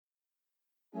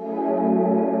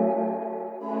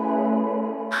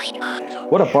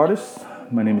What up, artists?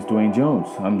 My name is Dwayne Jones.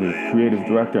 I'm the creative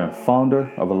director and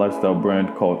founder of a lifestyle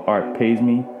brand called Art Pays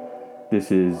Me.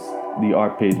 This is the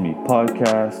Art Pays Me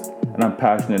podcast, and I'm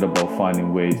passionate about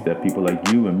finding ways that people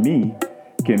like you and me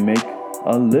can make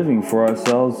a living for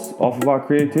ourselves off of our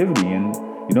creativity. And,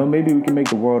 maybe we can make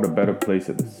the world a better place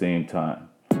at the same time.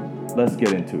 Let's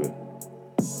get into it.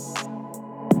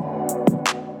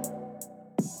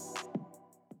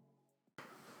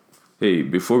 Hey,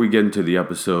 before we get into the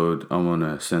episode, I want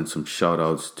to send some shout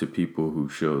outs to people who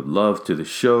showed love to the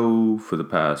show for the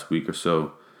past week or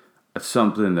so. It's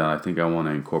something that I think I want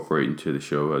to incorporate into the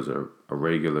show as a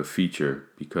regular feature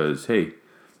because, hey,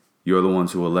 you're the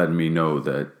ones who are letting me know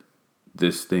that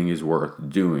this thing is worth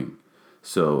doing.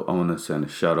 So I want to send a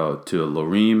shout out to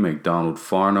Lorene McDonald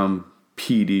Farnham,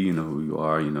 PD, you know who you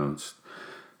are,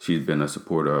 she's been a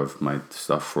supporter of my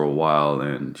stuff for a while,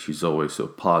 and she's always so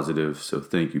positive. So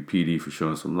thank you, PD, for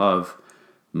showing some love.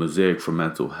 Mosaic for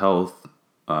Mental Health,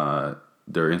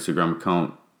 their Instagram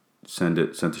account, sent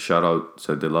a shout out,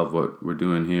 said they love what we're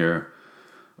doing here.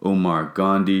 Omar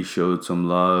Gandhi showed some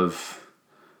love.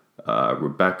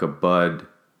 Rebecca Budd,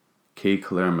 K.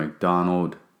 Claire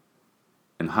McDonald,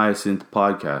 and Hyacinth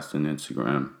Podcast on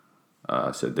Instagram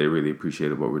said they really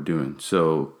appreciated what we're doing.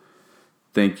 So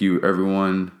thank you,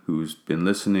 everyone who's been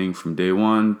listening from day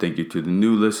one. Thank you to the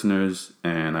new listeners,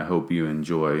 and I hope you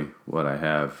enjoy what I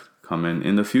have coming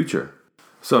in the future.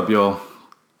 What's up, y'all?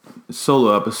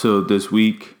 Solo episode this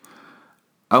week.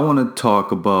 I want to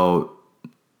talk about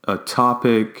a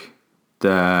topic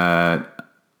that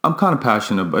I'm kind of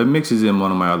passionate about. It mixes in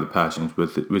one of my other passions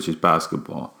with it, which is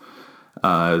basketball.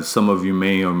 As some of you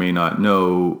may or may not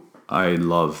know, I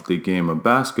love the game of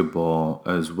basketball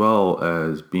as well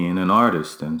as being an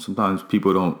artist. And sometimes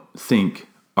people don't think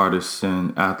artists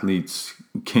and athletes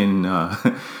can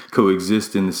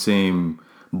coexist in the same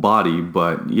body,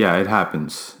 but yeah, it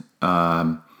happens.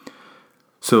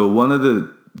 So one of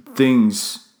the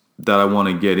things that I want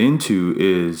to get into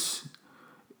is,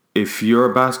 if you're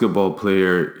a basketball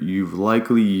player, you've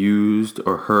likely used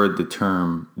or heard the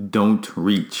term "don't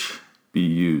reach" be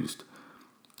used.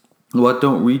 What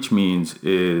 "don't reach" means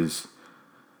is,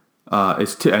 how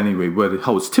it's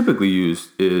typically used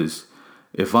is,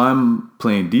 if I'm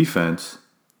playing defense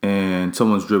and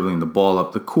someone's dribbling the ball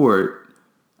up the court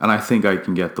and I think I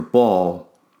can get the ball,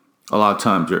 a lot of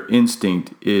times your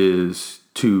instinct is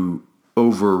to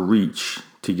overreach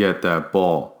to get that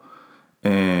ball.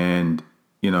 And,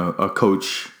 a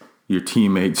coach, your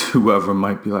teammates, whoever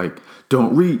might be like,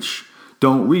 don't reach.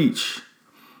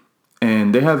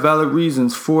 And they have valid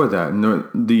reasons for that. And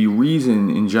the reason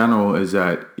in general is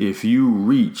that if you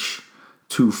reach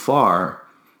too far,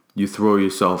 you throw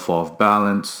yourself off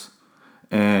balance.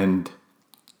 And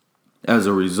as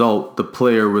a result, the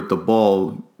player with the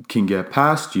ball can get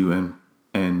past you.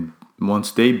 And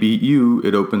once they beat you,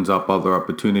 it opens up other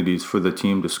opportunities for the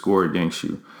team to score against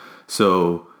you.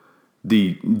 So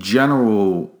the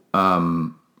general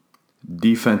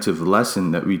defensive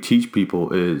lesson that we teach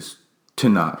people is to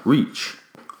not reach.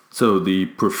 So the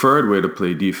preferred way to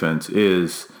play defense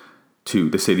is to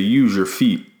use your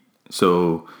feet.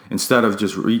 So instead of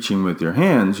just reaching with your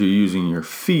hands, you're using your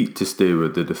feet to stay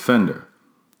with the defender.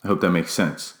 I hope that makes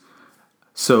sense.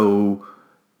 So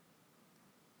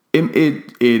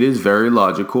it is very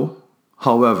logical.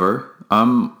 However,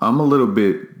 I'm a little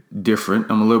bit different.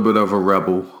 I'm a little bit of a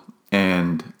rebel,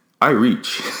 and I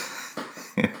reach.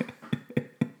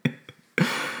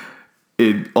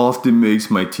 It often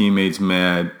makes my teammates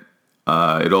mad.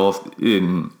 It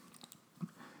often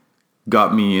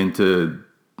got me into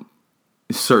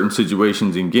certain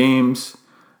situations in games,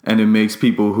 and it makes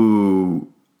people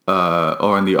who are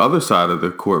on the other side of the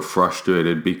court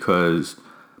frustrated, because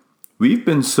we've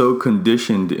been so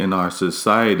conditioned in our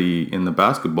society, in the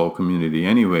basketball community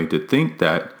anyway, to think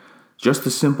that just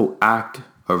the simple act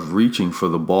of reaching for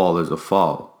the ball is a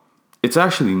foul. It's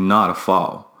actually not a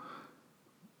foul.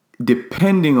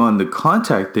 Depending on the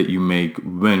contact that you make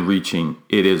when reaching,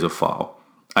 it is a foul.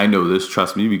 I know this,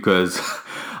 trust me, because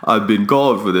I've been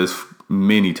called for this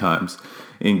many times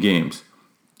in games.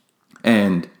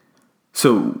 And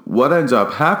so what ends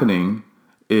up happening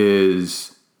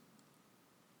is,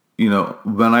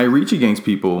 when I reach against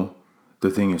people,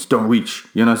 the thing is, don't reach.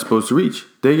 You're not supposed to reach.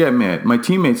 They get mad. My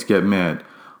teammates get mad.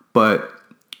 But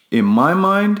in my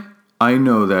mind, I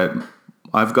know that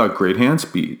I've got great hand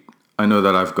speed. I know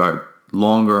that I've got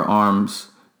longer arms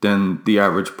than the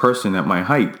average person at my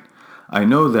height. I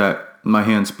know that my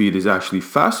hand speed is actually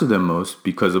faster than most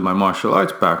because of my martial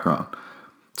arts background.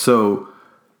 So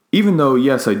even though,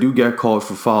 yes, I do get called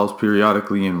for fouls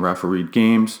periodically in refereed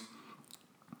games,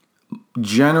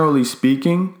 generally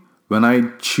speaking, when I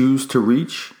choose to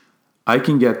reach, I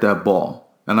can get that ball.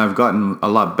 And I've gotten a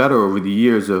lot better over the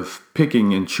years of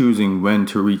picking and choosing when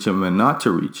to reach and when not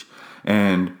to reach.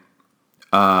 And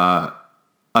I've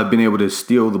been able to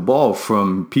steal the ball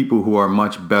from people who are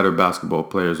much better basketball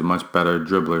players and much better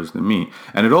dribblers than me.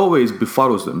 And it always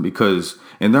befuddles them because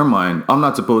in their mind, I'm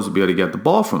not supposed to be able to get the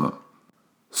ball from them.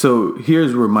 So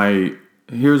here's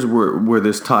where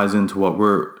this ties into what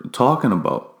we're talking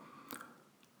about.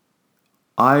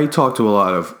 I talk to a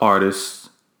lot of artists,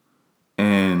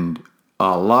 and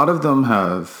a lot of them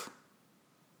have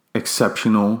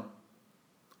exceptional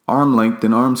arm length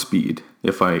and arm speed,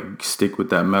 if I stick with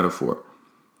that metaphor.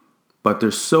 But they're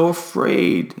so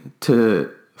afraid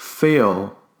to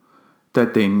fail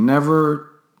that they never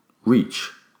reach.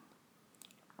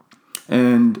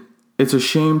 And it's a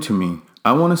shame to me.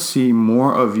 I want to see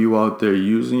more of you out there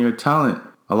using your talent.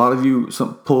 A lot of you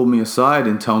pull me aside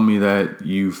and tell me that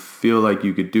you feel like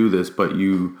you could do this, but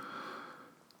you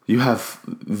have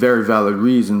very valid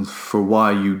reasons for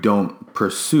why you don't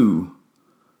pursue.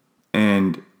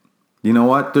 And you know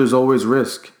what? There's always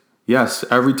risk. Yes,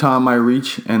 every time I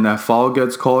reach and that foul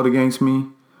gets called against me,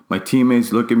 my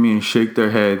teammates look at me and shake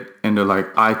their head and they're like,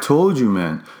 I told you,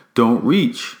 man, don't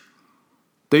reach.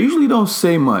 They usually don't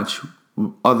say much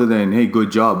other than, hey,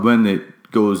 good job, when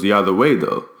it goes the other way,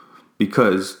 though,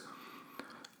 because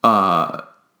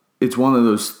it's one of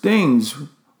those things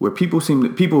where people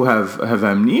have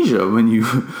amnesia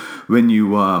when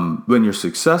you're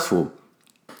successful.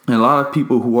 And a lot of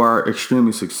people who are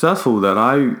extremely successful that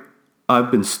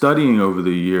I've been studying over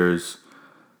the years,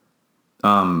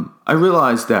 I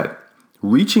realized that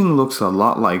reaching looks a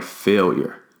lot like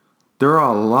failure. There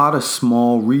are a lot of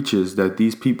small reaches that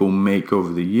these people make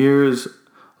over the years,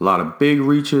 a lot of big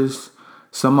reaches.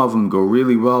 Some of them go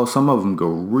really well, some of them go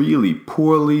really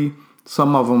poorly.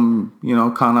 Some of them,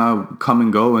 kind of come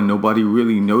and go and nobody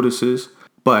really notices.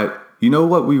 But you know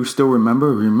what we still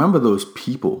remember? Remember those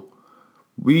people.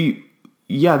 They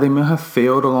may have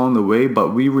failed along the way,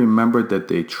 but we remembered that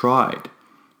they tried.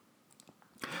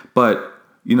 But,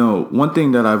 one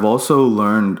thing that I've also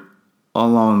learned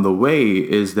along the way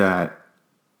is that,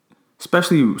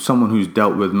 especially someone who's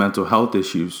dealt with mental health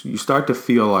issues, you start to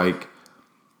feel like,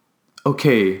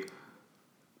 okay,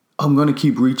 I'm going to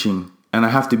keep reaching and I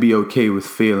have to be okay with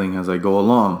failing as I go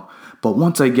along. But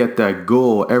once I get that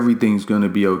goal, everything's going to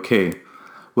be okay.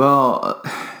 Well,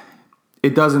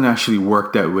 it doesn't actually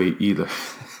work that way either,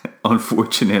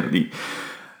 unfortunately.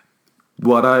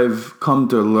 What I've come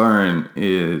to learn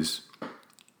is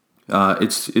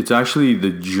it's actually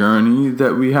the journey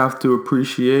that we have to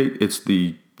appreciate. It's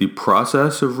the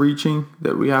process of reaching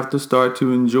that we have to start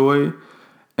to enjoy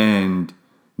and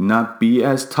not be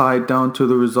as tied down to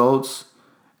the results.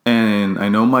 And I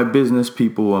know my business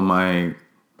people and my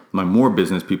more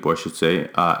business people, I should say,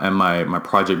 and my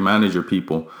project manager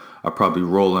people are probably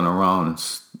rolling around and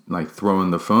like throwing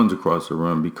the phones across the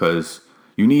room because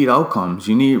you need outcomes,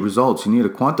 you need results, you need to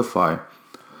quantify.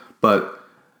 But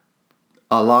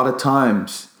a lot of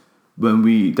times when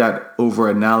that over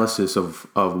analysis of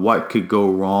what could go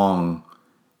wrong,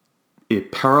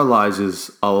 it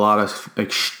paralyzes a lot of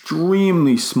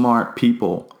extremely smart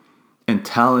people and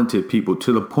talented people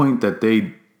to the point that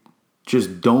they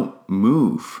just don't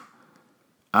move.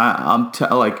 There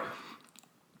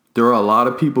are a lot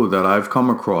of people that I've come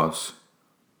across,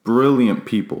 brilliant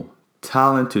people,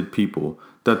 talented people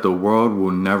that the world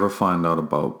will never find out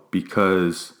about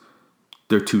because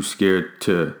they're too scared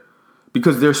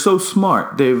because they're so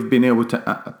smart. They've been able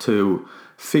to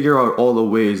figure out all the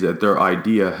ways that their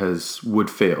idea would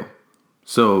fail.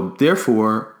 So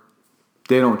therefore,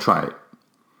 they don't try it.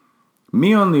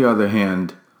 Me, on the other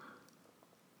hand,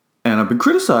 and I've been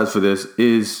criticized for this,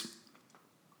 is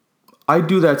I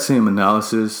do that same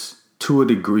analysis to a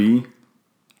degree,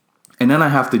 and then I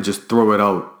have to just throw it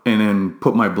out and then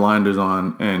put my blinders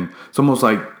on, and it's almost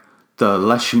like the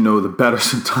less you know, the better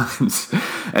sometimes.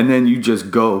 And then you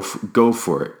just go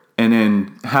for it. And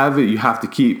then you have to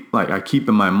keep, I keep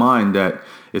in my mind that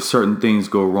if certain things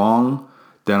go wrong,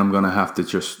 then I'm going to have to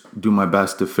just do my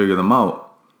best to figure them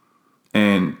out.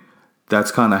 And that's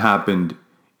kind of happened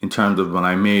in terms of when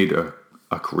I made a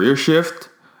career shift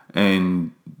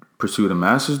and pursued a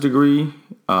master's degree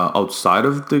outside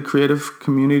of the creative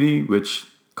community, which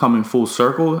coming full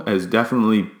circle has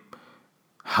definitely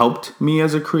helped me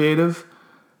as a creative.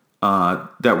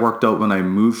 That worked out when I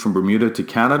moved from Bermuda to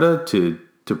Canada to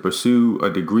pursue a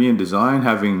degree in design,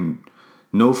 having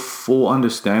no full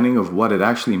understanding of what it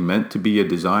actually meant to be a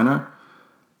designer.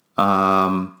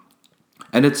 And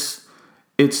it's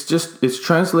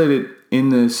translated in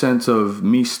the sense of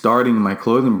me starting my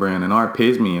clothing brand and Art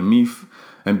Pays Me, and me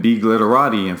and be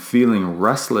glitterati and feeling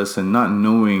restless and not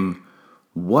knowing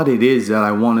what it is that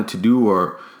I wanted to do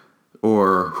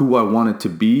or who I wanted to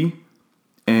be,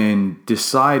 and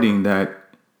deciding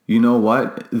that, you know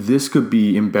what, this could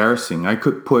be embarrassing. I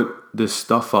could put this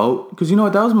stuff out, because you know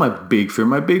what, that was my big fear.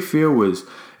 My big fear was,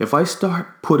 if I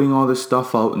start putting all this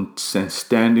stuff out and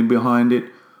standing behind it,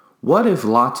 what if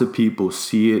lots of people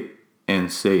see it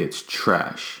and say it's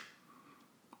trash?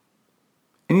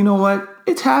 And you know what,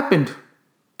 it's happened.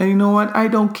 And you know what, I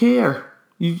don't care.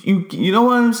 You know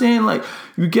what I'm saying? Like,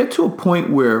 you get to a point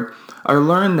where I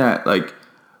learned that, like,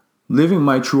 living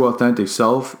my true authentic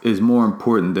self is more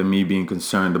important than me being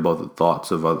concerned about the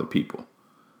thoughts of other people.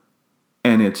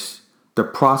 And it's the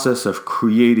process of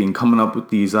creating, coming up with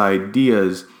these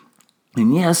ideas.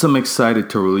 And yes, I'm excited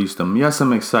to release them. Yes,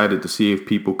 I'm excited to see if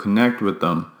people connect with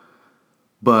them.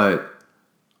 But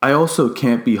I also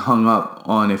can't be hung up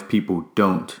on if people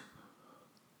don't.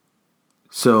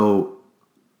 So,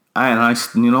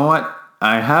 you know what?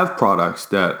 I have products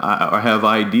that I have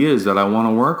ideas that I want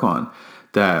to work on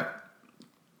that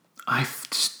I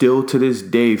still to this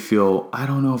day feel, I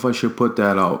don't know if I should put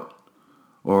that out,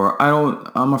 or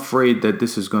I'm afraid that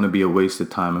this is going to be a waste of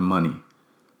time and money,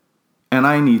 and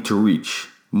I need to reach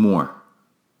more.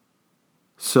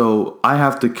 So I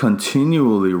have to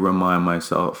continually remind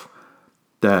myself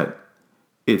that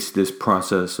it's this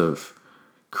process of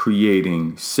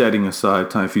creating, setting aside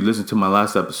time. If you listen to my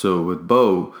last episode with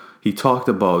Bo, he talked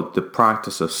about the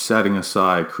practice of setting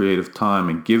aside creative time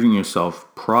and giving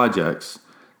yourself projects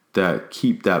that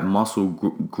keep that muscle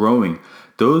growing.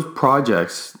 Those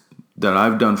projects that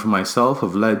I've done for myself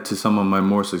have led to some of my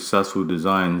more successful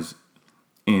designs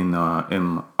in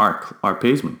Art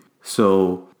Pays Me.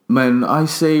 So when I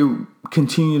say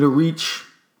continue to reach,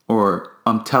 or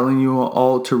I'm telling you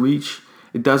all to reach,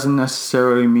 it doesn't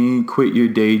necessarily mean quit your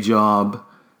day job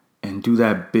and do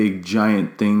that big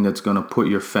giant thing that's going to put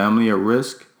your family at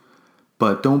risk.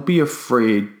 But don't be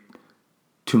afraid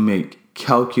to make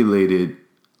calculated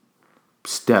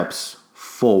steps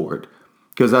forward.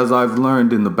 Because as I've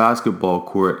learned in the basketball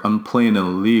court, I'm playing in a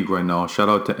league right now. Shout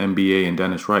out to NBA and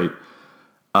Dennis Wright.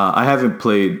 I haven't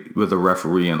played with a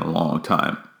referee in a long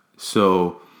time.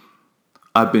 So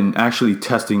I've been actually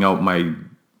testing out my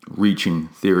reaching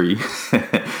theory.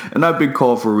 And I've been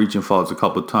called for reaching fouls a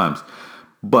couple of times.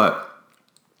 But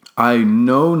I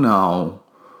know now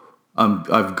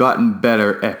I've gotten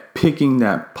better at picking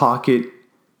that pocket.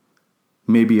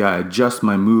 Maybe I adjust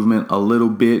my movement a little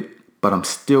bit, but I'm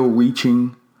still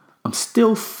reaching. I'm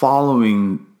still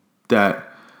following that.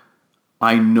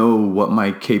 I know what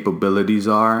my capabilities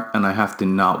are, and I have to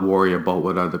not worry about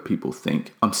what other people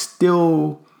think. I'm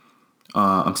still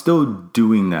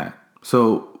doing that.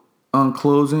 So on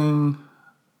closing,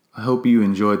 I hope you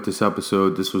enjoyed this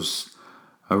episode. This was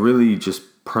a really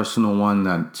just personal one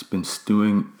that's been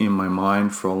stewing in my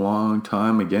mind for a long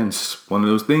time. Again, it's one of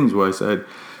those things where I said,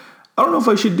 I don't know if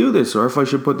I should do this or if I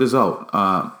should put this out.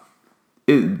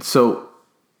 So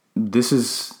this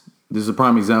is a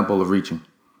prime example of reaching.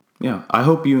 Yeah, I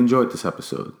hope you enjoyed this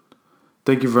episode.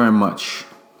 Thank you very much.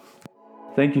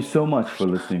 Thank you so much for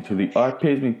listening to the Art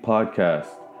Pays Me podcast.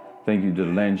 Thank you to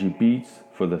Langy Beats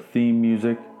for the theme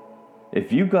music.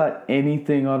 If you got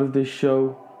anything out of this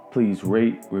show, please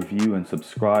rate, review, and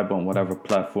subscribe on whatever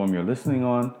platform you're listening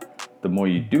on. The more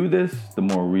you do this, the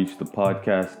more reach the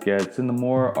podcast gets, and the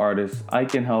more artists I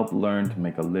can help learn to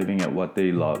make a living at what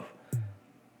they love.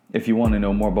 If you want to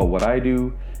know more about what I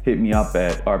do, hit me up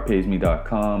at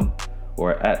artpaysme.com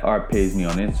or at artpaysme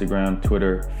on Instagram,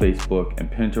 Twitter, Facebook,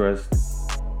 and Pinterest.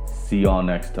 See y'all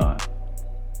next time.